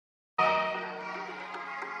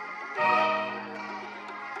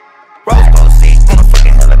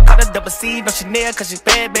double C, no Chanel, cause she's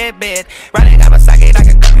bad, bad, bad. Riding out my socket, I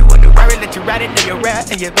can cup you when you ride it, let you ride it, then you're rap,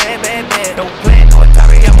 and you're bad, bad, bad. Don't plan, no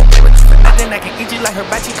Atari, I'm gonna play with you for nothing. I can eat you like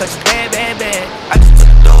hibachi, cause she's bad, bad, bad. I just took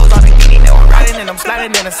the doors on the guinea, now I'm riding, and I'm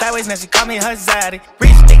sliding in the sideways, now she call me her zaddy.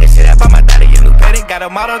 Rich nigga, shit up on my daddy, you new petty, got a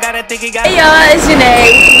model, got a thingy, got Hey y'all, it's Janae.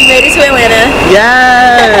 We made it to Atlanta.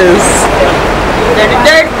 Yes! Dirty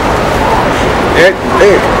dirt.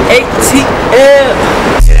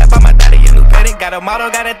 ATL. shit up on my daddy, you new petty, got a model,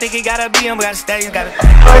 got a thingy, got a BM, got a Stallion, got a...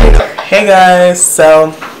 Hey guys,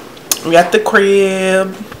 so we at the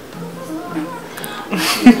crib.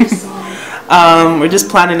 We're just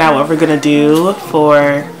planning out what we're gonna do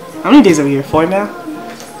for, how many days are we here? 4 now?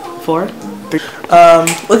 4? 3?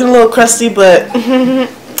 Looking a little crusty, but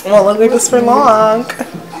won't look like this for long.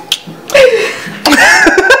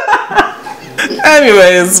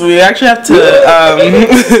 Anyways, we actually have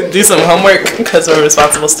to do some homework because we're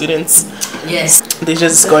responsible students. Yes. They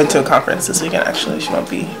just going to a conference this weekend. Actually, she won't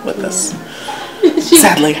be with us.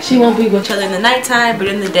 Sadly, she won't be with each other in the nighttime, but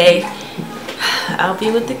in the day, I'll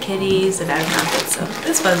be with the kitties and our conference. So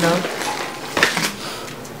it's fun though.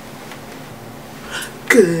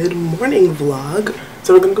 good morning vlog.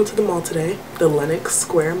 So we're gonna go to the mall today, the Lenox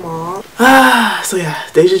Square Mall. So yeah,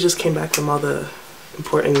 Deja just came back from all the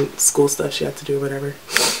important school stuff she had to do or whatever.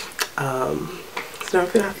 So now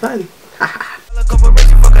we're gonna have fun.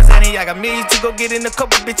 I got millions to go get in a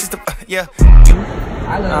couple bitches to, yeah.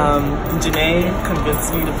 Janae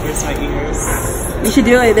convinced me to pierce my ears. You should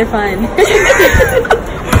do it, they're fun.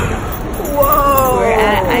 Whoa! We're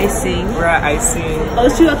at icing. We're at icing. Oh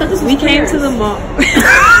shoot, I thought this was We came to the mall.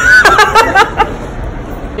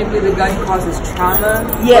 Simply the gun causes trauma.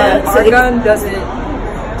 Yeah. Our gun doesn't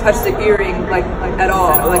touch the earring like at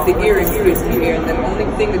all. Like the earring stays in the ear, and the only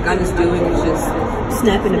thing the gun is doing is just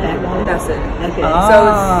snapping the back. That's it. Okay. So it's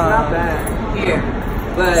not bad here,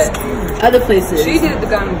 but other places. she did the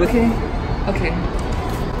gun with. Okay.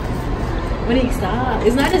 Monique, stop.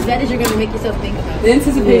 It's not as bad as you're gonna make yourself think about it. The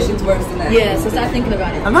anticipation's worse than that. Yeah, so stop thinking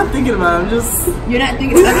about it. I'm not thinking about it, I'm just... You're not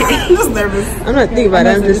thinking about it. I'm just nervous. I'm not thinking about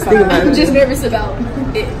it, I'm just thinking about it. I'm just nervous about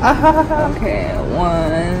it. Okay,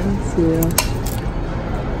 1, 2.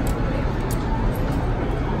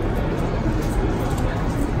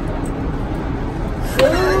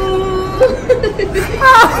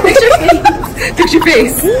 Fix your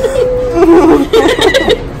face.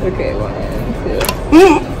 Okay, 1,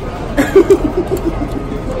 2.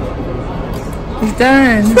 It's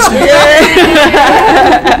done.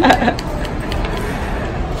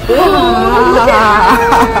 Oh,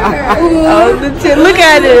 look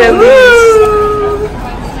at it at least.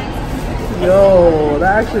 Yo,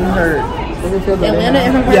 that actually hurt. Atlanta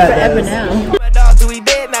and her heart forever now. My dog, do we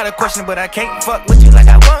dead? Not a question, but I can't fuck with you like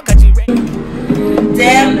I want, got you ready.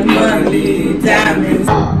 Damn the money, diamonds.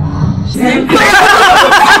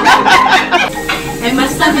 And my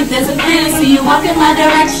stomach doesn't feel, so you walk in my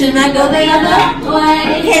direction, I go the other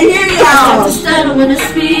way. Can't hear y'all. I start to stutter when I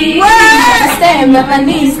speak. Understand that my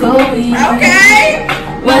knees go weak. Okay.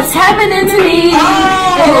 What's happening to me?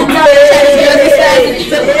 Oh.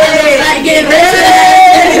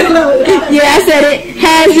 Yeah, I said it.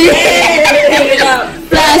 Has it?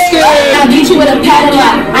 Blaster. I'll beat you with a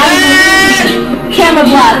padlock. Camera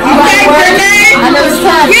block. I know it's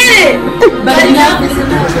tough. Get it. But enough is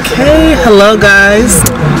enough. Okay, hello guys.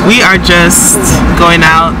 We are just going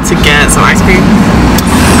out to get some ice cream.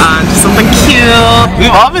 Just something cute.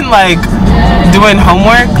 We've all been like doing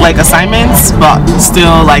homework, like assignments, but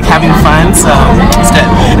still like having fun, so it's good.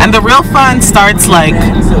 And the real fun starts like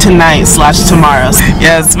tonight/tomorrow.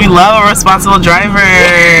 Yes, we love a responsible driver.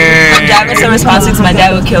 I'm driving so responsible because my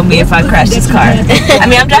dad would kill me if I crashed his car. I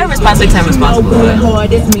mean, I'm driving responsible because I'm responsible. On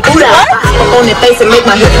their face and make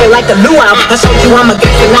my head feel like a luau. I showed you I'm a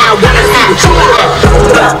good now.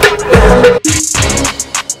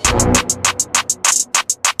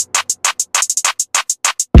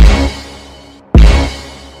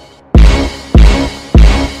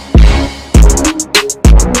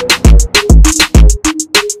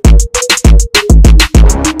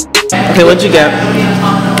 Okay, what'd you get?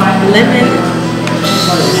 Lemon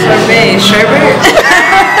sorbet sherbet.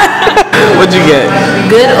 What'd you get?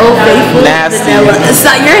 Good old faithful. Nasty. It's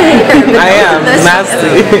not your hair. I am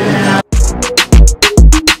nasty.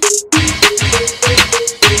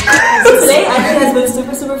 Today actually has been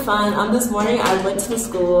super fun. This morning I went to the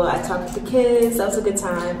school, I talked to the kids, that was a good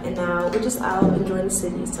time, and now we're just out enjoying the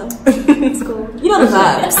city, so it's cool. You know the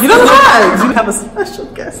vibes. You know the vibes. You have a special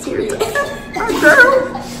guest here today. Hi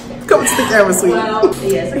girl. Come to the camera, sweetie. Well,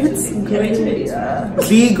 yes, it's Graylia.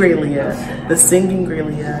 The Graylia. The singing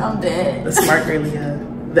Graylia. I'm dead. The smart Graylia.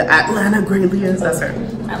 The Atlanta Graylians. That's her.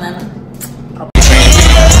 Atlanta.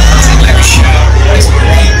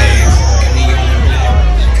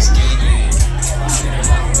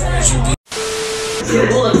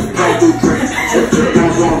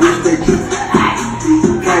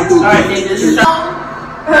 Alright, this is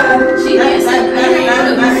She has that.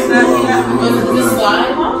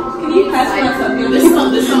 Can you pass my cup? This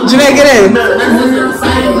one. Janae, get in.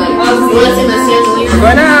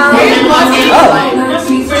 Go now.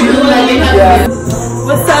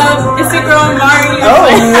 What's up? It's your girl Mari. Oh.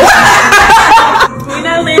 We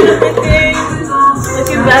know Lena things.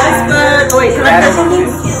 Looking bad as fuck. Oh, wait, can I pass something?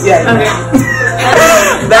 Yeah. Okay.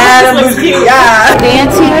 Bad and bougie. Yeah.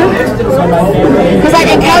 Dance here? Because like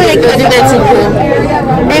in Cali they do that too.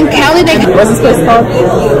 In Cali they What's this place called?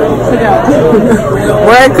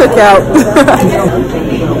 We're at Cookout.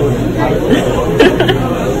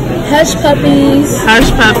 Hush puppies. Hush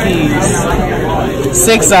puppies.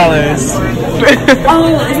 $6.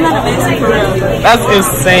 Oh, isn't that amazing for real? That's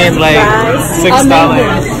insane. Like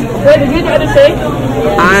 $6. Wait, did you do the thing?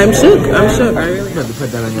 I'm shook. I'm shook. I really. To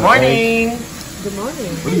put that on your Morning. Good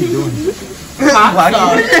morning. What are you doing?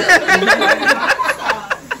 Vlogging.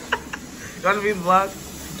 You want to be vlogged?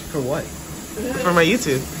 For what? For my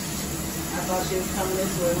YouTube.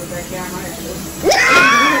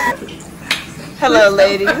 Hello,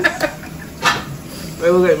 ladies.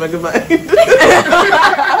 Wait, my goodbye.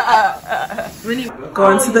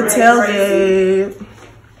 Going to the tailgate.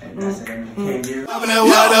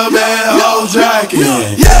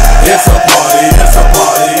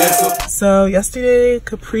 So yesterday,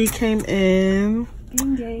 Capri came in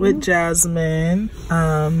with Jasmine,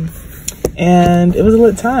 and it was a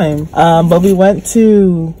lit time. But we went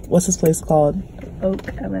to, what's this place called? Oak,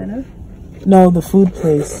 Atlanta. No, the food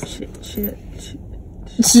place. Shit.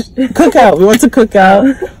 Cookout. We went to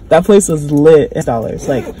Cookout. That place was lit. $6.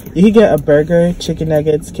 Like, you could get a burger, chicken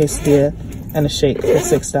nuggets, quesadilla, and a shake for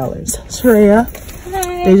 $6. Shreya,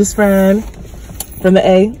 Deja's friend from the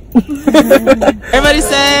A. Everybody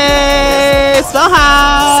say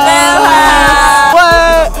SpelHouse. SpelHouse.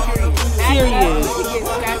 What? Period.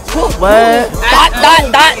 What?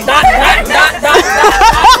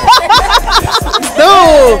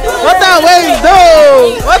 Dude, what that way,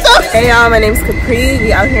 dude? What the? Hey y'all, my name's Capri.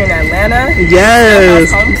 We out here in Atlanta.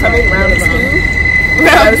 Yes. Homecoming round 2.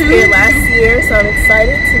 I was here last year, so I'm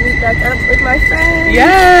excited to meet back up with my friends.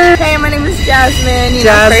 Yes. Hey, my name is Jasmine.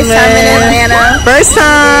 Jasmine. First time in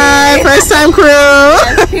Atlanta. First time crew.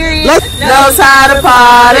 Yes, period. Knows how to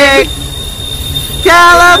party.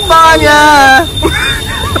 California.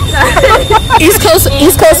 East Coast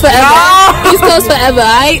forever. East Coast forever,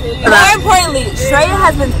 alright? More importantly, Shreya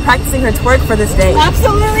has been practicing her twerk for this day.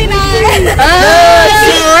 Absolutely not.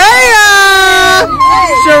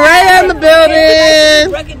 Shreya in the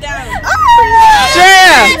building. Break it down.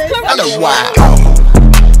 Shreya. Wow.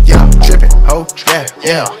 Yeah, tripping. Oh,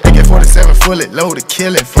 yeah. AK-47 fully loaded,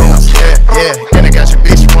 killing folks. Yeah. And I got your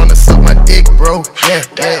bitch wanna suck my dick, bro. Yeah.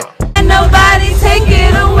 And nobody take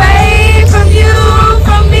it away from you,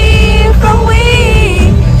 from me, from we.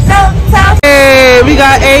 Hey, we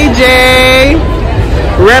got AJ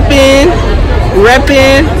repping.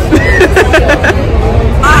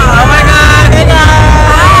 Oh my God, hey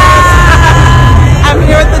guys. I'm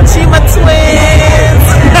here with the Chima twins.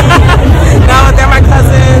 No, they're my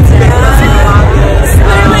cousins.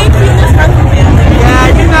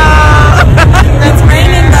 Yeah, you know. It's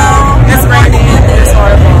raining though. It's raining. It's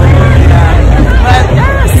horrible. Yeah. But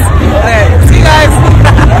yes. Okay, see you guys.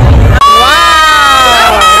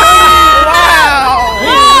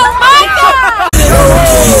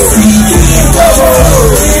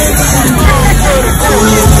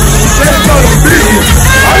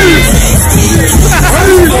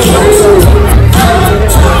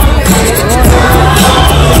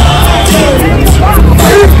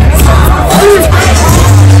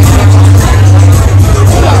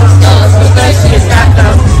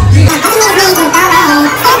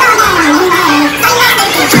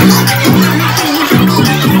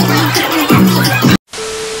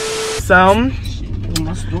 So,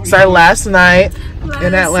 our last night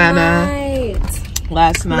in Atlanta.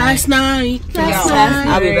 Last night.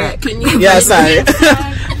 I'll be back. Yeah, sorry.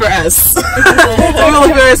 For us.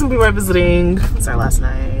 Some people are visiting. It's our last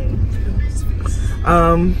night.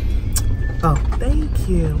 Oh, thank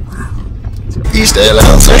you. Wow. East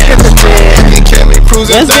Atlanta. Let's get the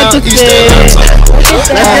Let's get the fit.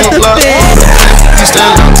 East Atlanta.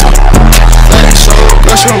 Fat show,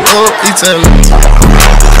 mushroom up, East Atlanta.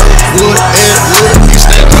 Wood, East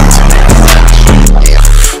Atlanta.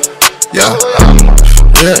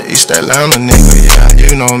 Yeah, East Atlanta nigga, yeah,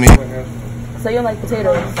 you know me. So you don't like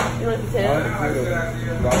potatoes? You don't like potatoes?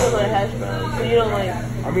 You don't like hash browns? So you don't like...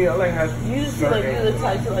 I mean, I like hash browns. You just like you're the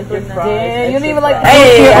type to like get fries. Damn, you don't even like...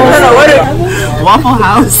 Hey, I don't know what it is. Waffle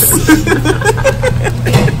House.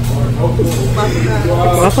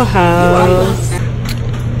 Waffle House.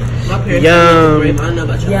 Yum.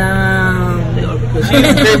 Yum. She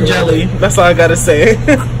eats grape jelly. That's all I gotta say.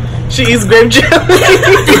 She eats grape jelly.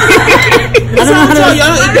 Y'all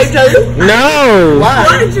don't eat grape jelly? No.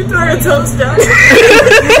 Why did you throw your toast down?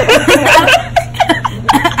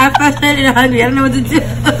 I first made it hungry. I don't know what to do.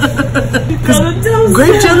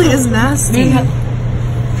 Grape jelly is nasty.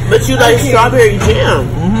 But you like strawberry jam.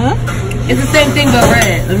 It's the same thing but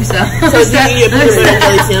red. Let me stop. So you eat a peanut butter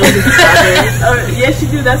jelly sandwich with strawberry? Yes, you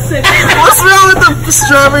do. That's it. What's wrong with the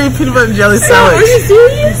strawberry peanut butter jelly sandwich? Are you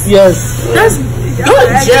serious? Yes. That's go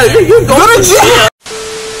to jail. You're going to jail.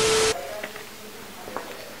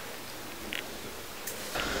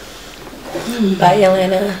 Bye,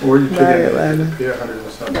 Atlanta. Bye, Atlanta.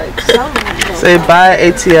 Say bye,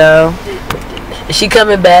 ATL. Is she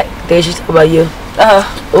coming back? Did she talk about you?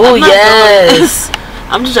 Oh yes.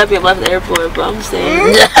 I'm just dropping him off at the airport, but I'm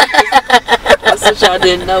saying that's what y'all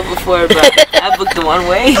didn't know before, but I booked the one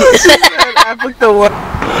way. I booked the one.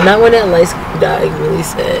 Not when that light skin guy really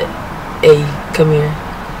said, "Hey, come here."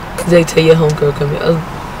 Cause they tell your homegirl come here.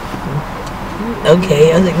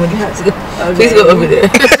 Okay, I was like, "When you have to go, please go over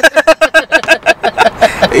there."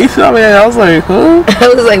 You saw me and I was like, who? I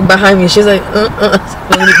was like behind me. She was like,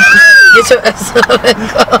 get your ass up and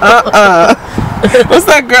go. What's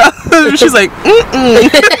that girl? She's like,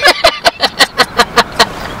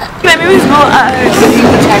 Maybe we go.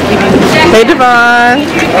 Hey, Devon.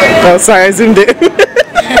 Oh, sorry, I zoomed in.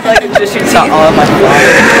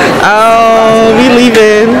 Oh, we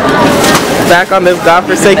leaving. Back on this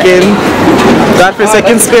godforsaken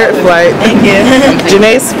spirit flight. Thank you.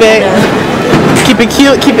 Janae's fit. Keep it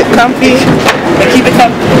cute, keep it comfy. Keep it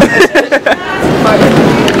coming.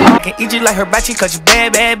 I can eat you like hibachi cause you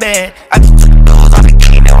bad, bad, bad. I just took the blues on the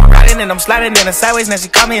key, now I'm riding and I'm sliding in the sideways, now she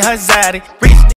call me her zaddy.